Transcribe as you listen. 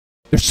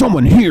There's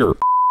someone here!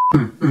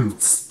 Welcome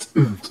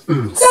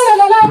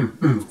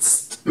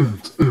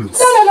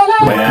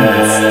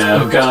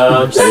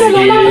to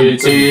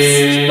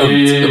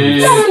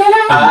YouTube.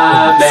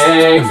 I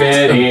make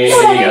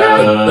videos.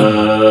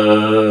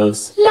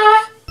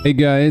 Hey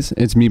guys,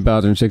 it's me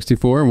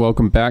Bowser64 and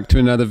welcome back to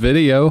another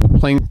video.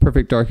 Playing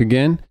Perfect Dark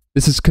again.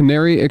 This is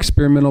Canary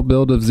experimental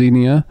build of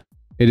Xenia.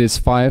 It is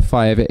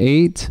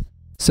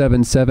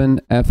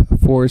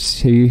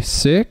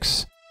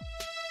 55877F4C6.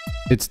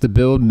 It's the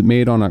build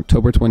made on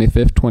October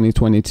 25th,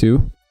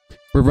 2022.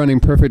 We're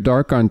running Perfect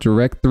Dark on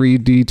Direct3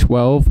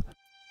 D12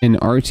 in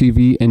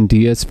RTV and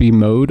DSV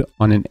mode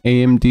on an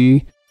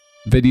AMD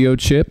video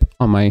chip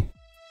on my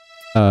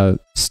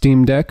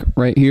Steam Deck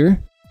right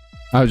here.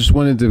 I just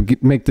wanted to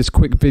make this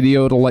quick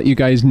video to let you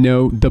guys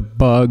know the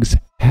bugs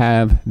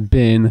have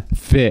been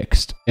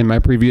fixed in my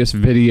previous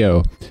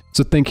video.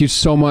 So thank you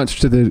so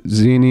much to the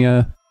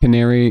Xenia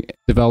Canary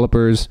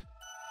developers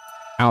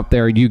out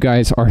there. You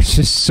guys are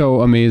just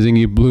so amazing.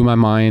 You blew my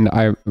mind.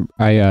 I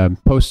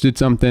posted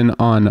something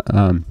on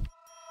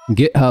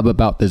GitHub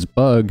about this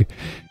bug,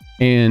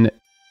 and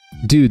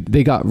dude,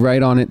 they got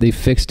right on it. They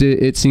fixed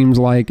it, it seems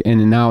like,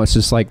 and now it's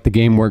just like the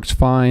game works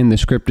fine. The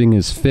scripting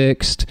is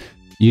fixed.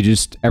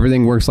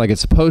 Everything works like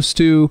it's supposed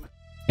to,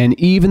 and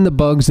even the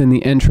bugs in the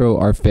intro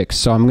are fixed.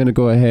 So I'm gonna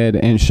go ahead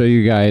and show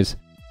you guys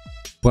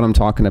what I'm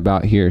talking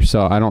about here.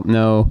 So I don't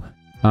know,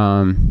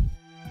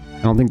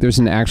 I don't think there's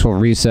an actual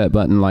reset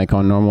button like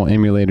on normal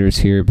emulators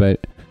here,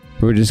 but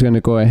we're just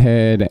gonna go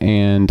ahead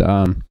and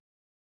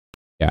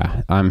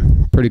yeah,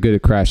 I'm pretty good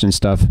at crashing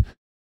stuff.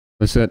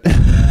 What's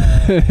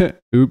that?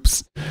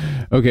 Oops.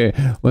 Okay,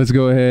 let's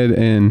go ahead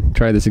and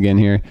try this again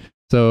here.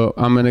 So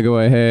I'm going to go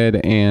ahead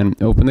and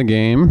open the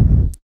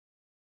game.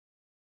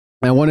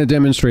 I want to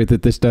demonstrate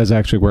that this does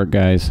actually work,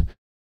 guys.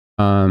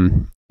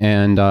 Oh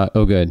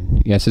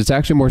good. Yes, it's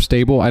actually more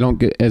stable. I don't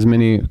get as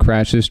many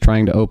crashes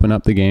trying to open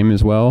up the game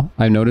as well.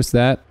 I noticed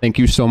that. Thank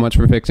you so much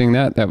for fixing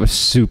that. That was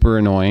super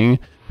annoying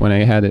when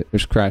I had it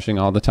was crashing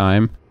all the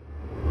time.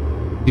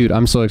 Dude,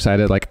 I'm so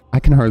excited. Like,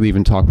 I can hardly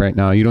even talk right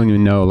now. You don't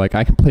even know. Like,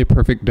 I can play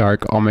Perfect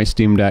Dark on my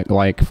Steam Deck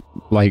like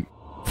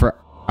for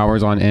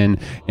hours on end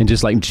and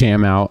just like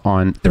jam out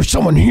on there's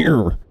someone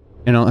here,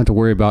 and I don't have to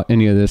worry about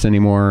any of this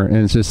anymore. And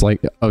it's just like,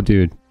 oh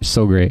dude, it's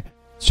so great.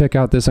 Let's check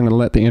out this. I'm gonna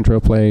let the intro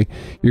play.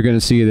 You're gonna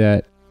see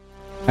that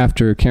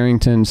after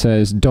Carrington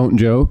says don't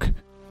joke,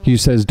 he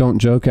says don't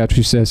joke after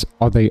he says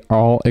are they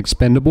all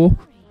expendable.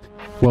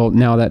 Well,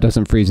 now that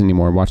doesn't freeze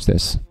anymore. Watch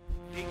this.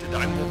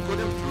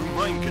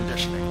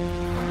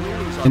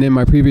 And in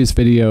my previous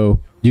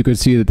video you could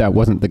see that that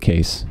wasn't the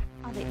case.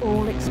 Are they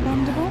all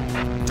expendable?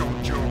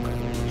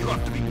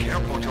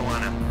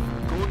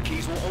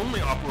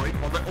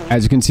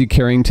 As you can see,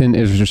 Carrington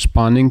is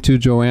responding to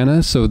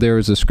Joanna, so there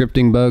was a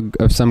scripting bug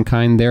of some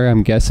kind there,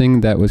 I'm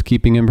guessing, that was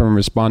keeping him from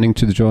responding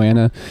to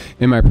Joanna.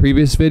 In my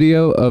previous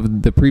video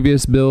of the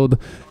previous build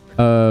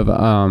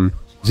of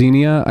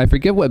Xenia, I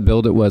forget what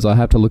build it was, I'll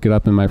have to look it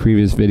up in my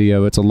previous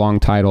video, it's a long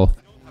title.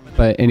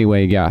 But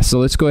anyway, yeah, so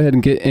let's go ahead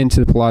and get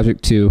into the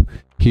Pelagic II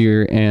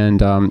here,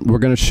 and we're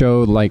going to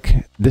show,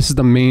 like, this is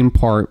the main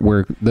part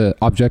where the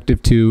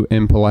Objective 2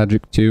 in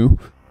Pelagic II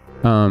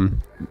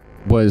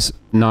was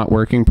not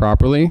working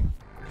properly.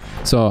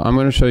 So I'm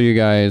going to show you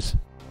guys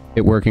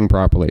it working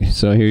properly.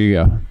 So here you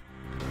go.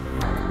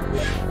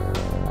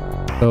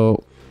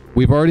 So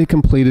we've already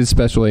completed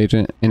Special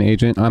Agent and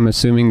Agent. I'm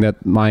assuming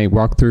that my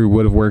walkthrough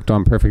would have worked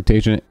on Perfect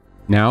Agent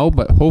now,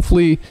 but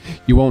hopefully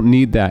you won't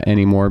need that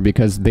anymore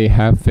because they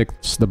have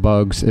fixed the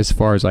bugs as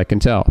far as I can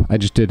tell. I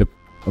just did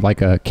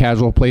like a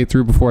casual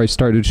playthrough before I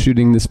started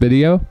shooting this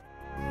video.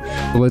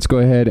 So let's go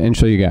ahead and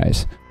show you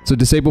guys. So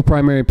disable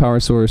primary power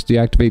source,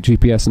 deactivate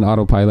GPS and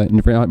autopilot,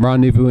 and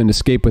rendezvous and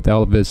escape with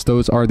Elvis.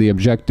 Those are the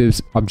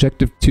objectives.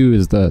 Objective 2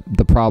 is the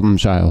problem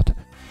child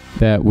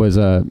that was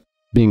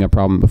being a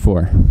problem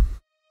before.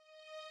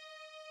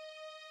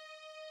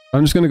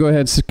 I'm just going to go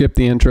ahead and skip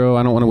the intro.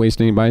 I don't want to waste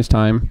anybody's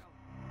time.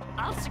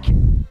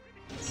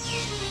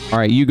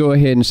 Alright, you go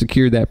ahead and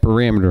secure that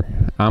perimeter.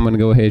 I'm going to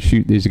go ahead and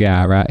shoot this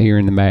guy right here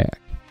in the back.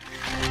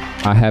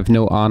 I have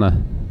no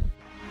honor.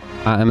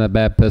 I am a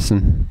bad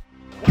person.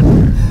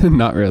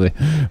 Not really,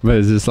 but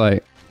it's just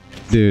like,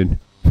 dude,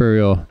 for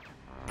real,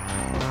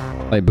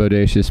 like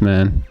bodacious,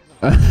 man.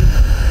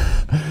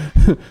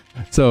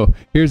 So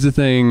here's the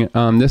thing,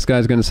 this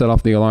guy's gonna set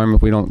off the alarm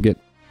if we don't get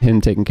him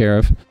taken care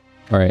of.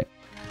 All right,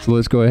 so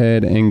let's go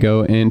ahead and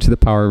go into the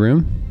power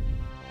room.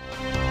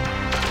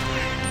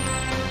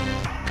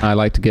 I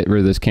like to get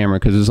rid of this camera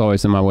because it's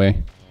always in my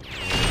way.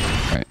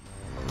 All right,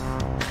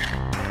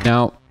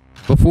 now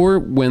before,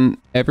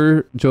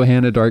 whenever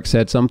Joanna Dark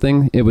said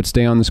something, it would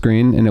stay on the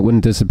screen and it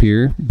wouldn't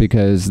disappear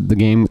because the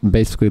game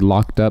basically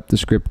locked up the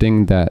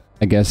scripting that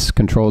I guess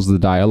controls the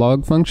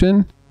dialogue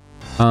function.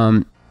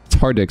 It's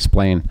hard to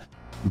explain,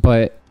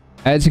 but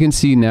as you can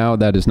see now,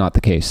 that is not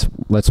the case.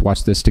 Let's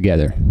watch this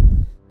together.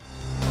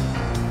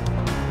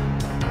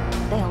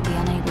 They'll be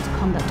unable to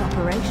conduct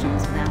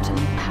operations without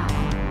any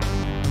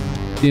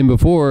power. And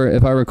before,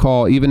 if I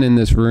recall, even in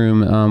this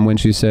room, when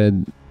she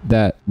said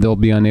that they'll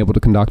be unable to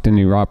conduct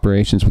any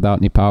operations without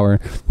any power.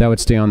 That would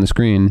stay on the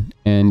screen,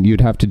 and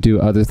you'd have to do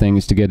other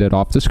things to get it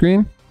off the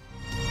screen.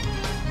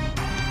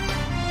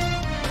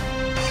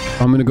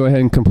 I'm going to go ahead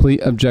and complete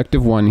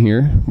objective 1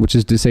 here, which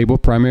is disable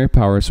primary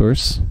power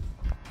source.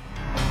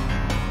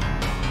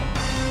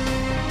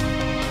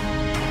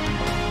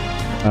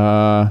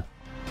 I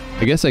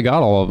guess I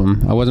got all of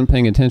them. I wasn't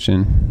paying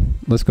attention.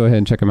 Let's go ahead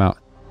and check them out.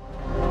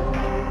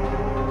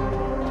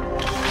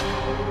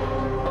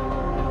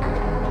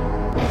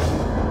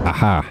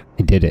 Aha,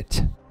 I did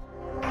it.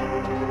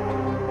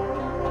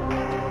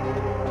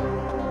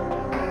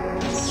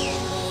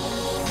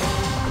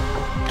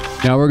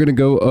 Now we're going to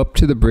go up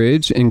to the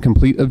bridge and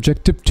complete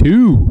objective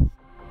 2,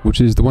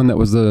 which is the one that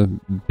was the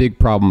big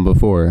problem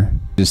before.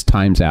 Just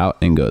times out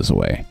and goes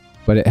away.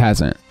 But it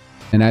hasn't.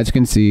 And as you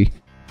can see,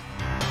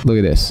 look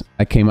at this.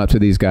 I came up to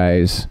these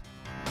guys.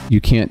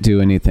 You can't do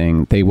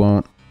anything. They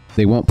won't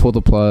pull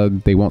the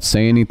plug. They won't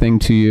say anything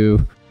to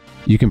you.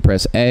 You can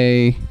press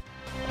A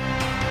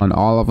on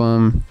all of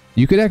them.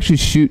 You could actually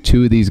shoot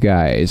 2 of these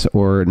guys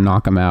or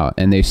knock them out,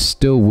 and they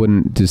still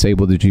wouldn't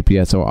disable the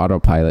GPS or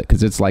autopilot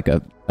because it's like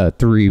a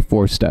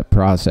 3-4 step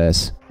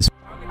process.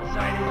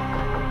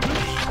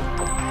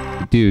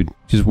 Dude,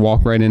 just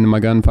walk right into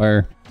my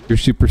gunfire. You're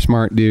super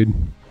smart, dude.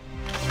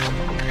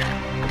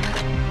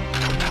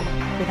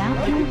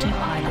 Without the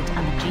autopilot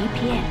and the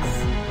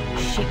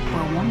GPS, ship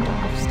will wander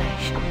off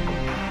station.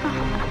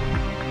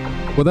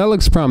 Well, that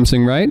looks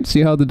promising, right?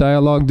 See how the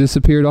dialogue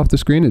disappeared off the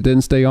screen? It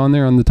didn't stay on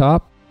there on the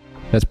top?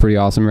 That's pretty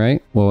awesome,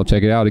 right? Well,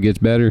 check it out. It gets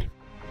better. Pull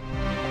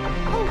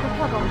the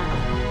plug on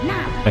that.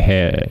 Now!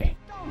 Hey.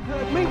 Don't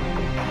hurt me.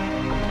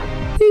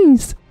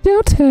 Please,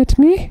 don't hurt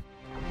me.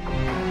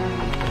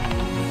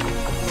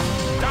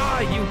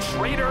 Die, you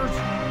traitors!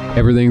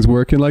 Everything's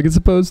working like it's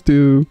supposed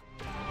to.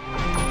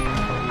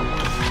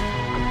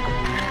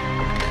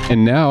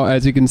 And now,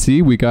 as you can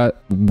see, we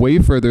got way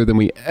further than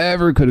we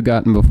ever could have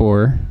gotten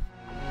before.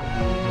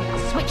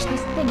 Switch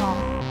this thing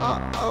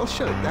off. I'll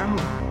shut it down.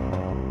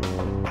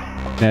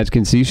 As you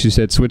can see, she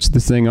said, switch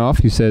this thing off.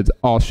 He said,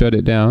 I'll shut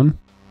it down.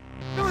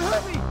 Don't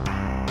hurt me!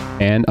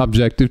 And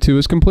objective 2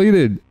 is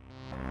completed.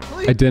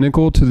 Please.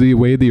 Identical to the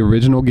way the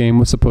original game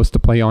was supposed to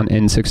play on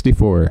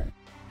N64.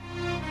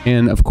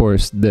 And of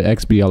course, the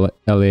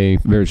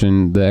XBLA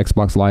version, the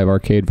Xbox Live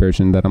Arcade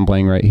version that I'm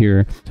playing right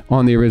here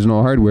on the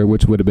original hardware,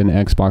 which would have been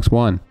Xbox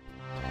One.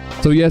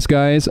 So yes,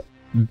 guys,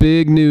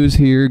 big news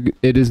here.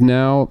 It is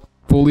now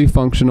fully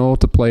functional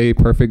to play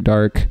Perfect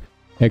Dark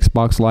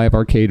Xbox Live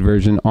Arcade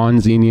version on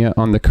Xenia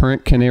on the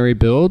current Canary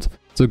build.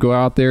 So go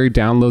out there,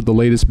 download the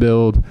latest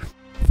build,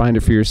 find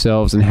it for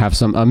yourselves, and have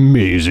some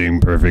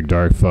amazing Perfect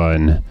Dark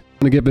fun. I'm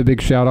gonna give a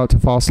big shout out to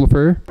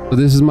Fossilifer. So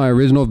this is my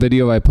original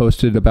video I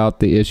posted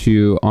about the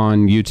issue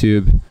on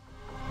YouTube.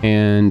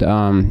 And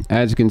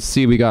as you can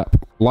see, we got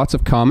lots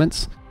of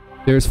comments.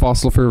 There's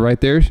Fossilifer right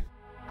there.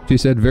 She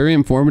said, very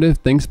informative,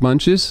 thanks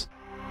bunches.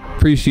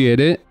 Appreciate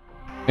it.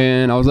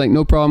 And I was like,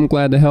 no problem,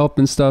 glad to help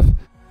and stuff.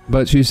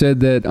 But she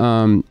said that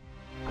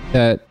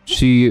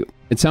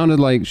it sounded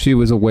like she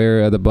was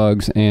aware of the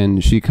bugs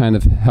and she kind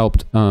of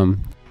helped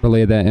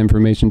relay that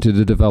information to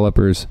the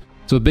developers.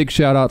 So a big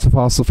shout out to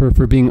Fossilifer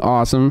for being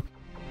awesome.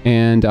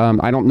 And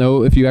I don't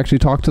know if you actually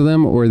talked to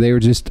them or they were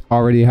just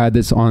already had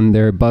this on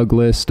their bug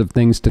list of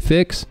things to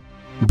fix.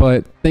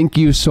 But thank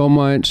you so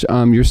much.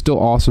 You're still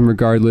awesome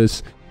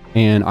regardless.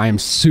 And I am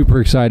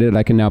super excited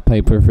I can now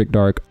play Perfect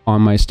Dark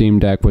on my Steam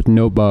Deck with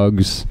no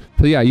bugs.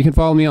 So yeah, you can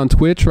follow me on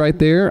Twitch right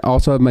there. I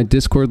also have my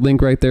Discord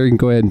link right there. You can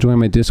go ahead and join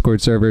my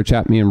Discord server,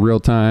 chat me in real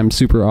time.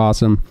 Super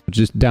awesome.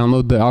 Just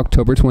download the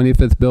October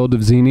 25th build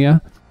of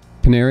Xenia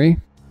Canary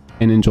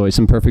and enjoy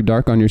some Perfect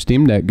Dark on your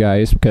Steam Deck,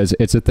 guys, because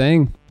it's a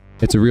thing.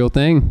 It's a real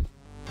thing.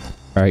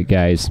 Alright,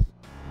 guys.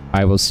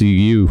 I will see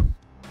you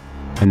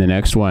in the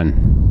next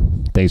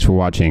one. Thanks for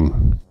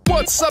watching.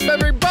 What's up,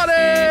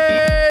 everybody?